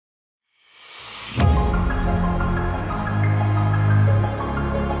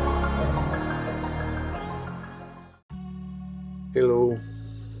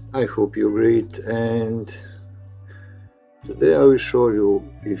I hope you agree. And today I will show you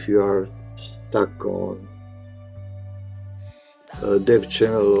if you are stuck on a dev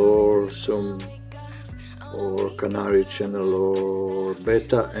channel or Canary channel or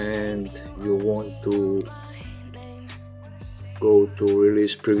beta, and you want to go to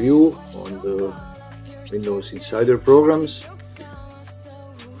release preview on the Windows Insider programs.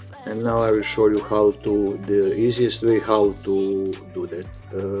 And now I will show you the easiest way how to do that.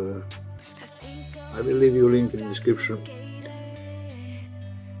 I will leave you a link in the description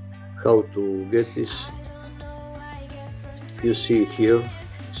how to get this. You see here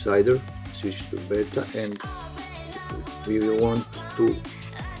Insider, switch to beta, and we will want to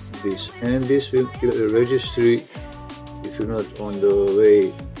this, and this will kill a registry if you're not on the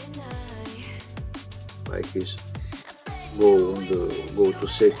way, like this. Go to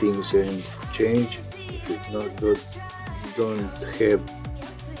settings and change. If you don't have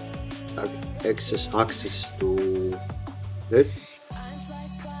access to that,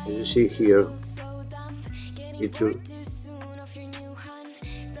 as you see here, it will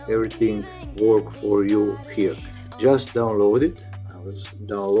everything work for you here. Just download it. I was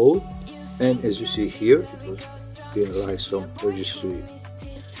download, and as you see here, it was been like some registry.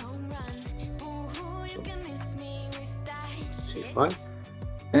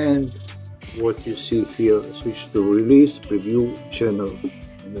 And what you see here, switch to release preview channel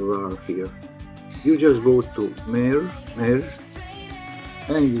in the RAR here. You just go to merge,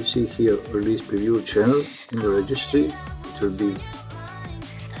 and you see here release preview channel in the registry. It will be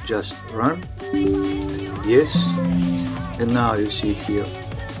just run, yes. And now you see here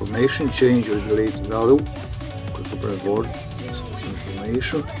information change or delete value. Go to board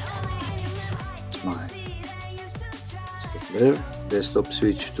information. It's mine. There, desktop,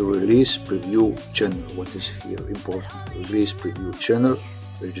 switch to release preview channel. What is here important? Release preview channel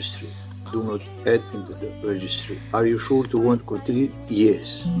registry. Do not add into the registry. Are you sure to want to continue?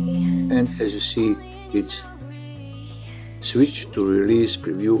 Yes. And as you see, it's switch to release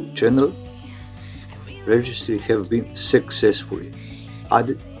preview channel registry have been successfully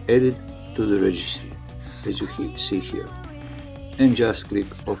added to the registry, as you see here. And just click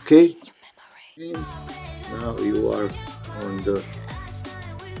OK. And now you are on the,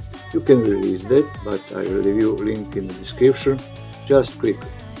 you can release that, but I will leave you a link in the description. Just click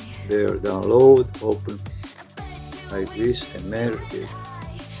there, download, open like this, and merge it.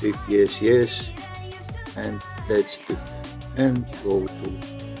 Click yes, and that's it. And go to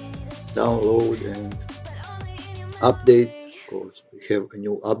download and update, because we have a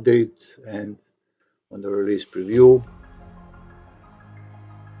new update and on the release preview,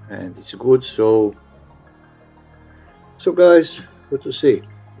 and it's good. So guys, what to say?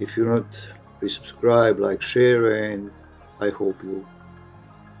 If you're not, please subscribe, like, share, and I hope you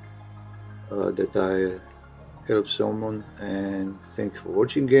that I help someone, and thank you for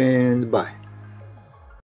watching, and bye.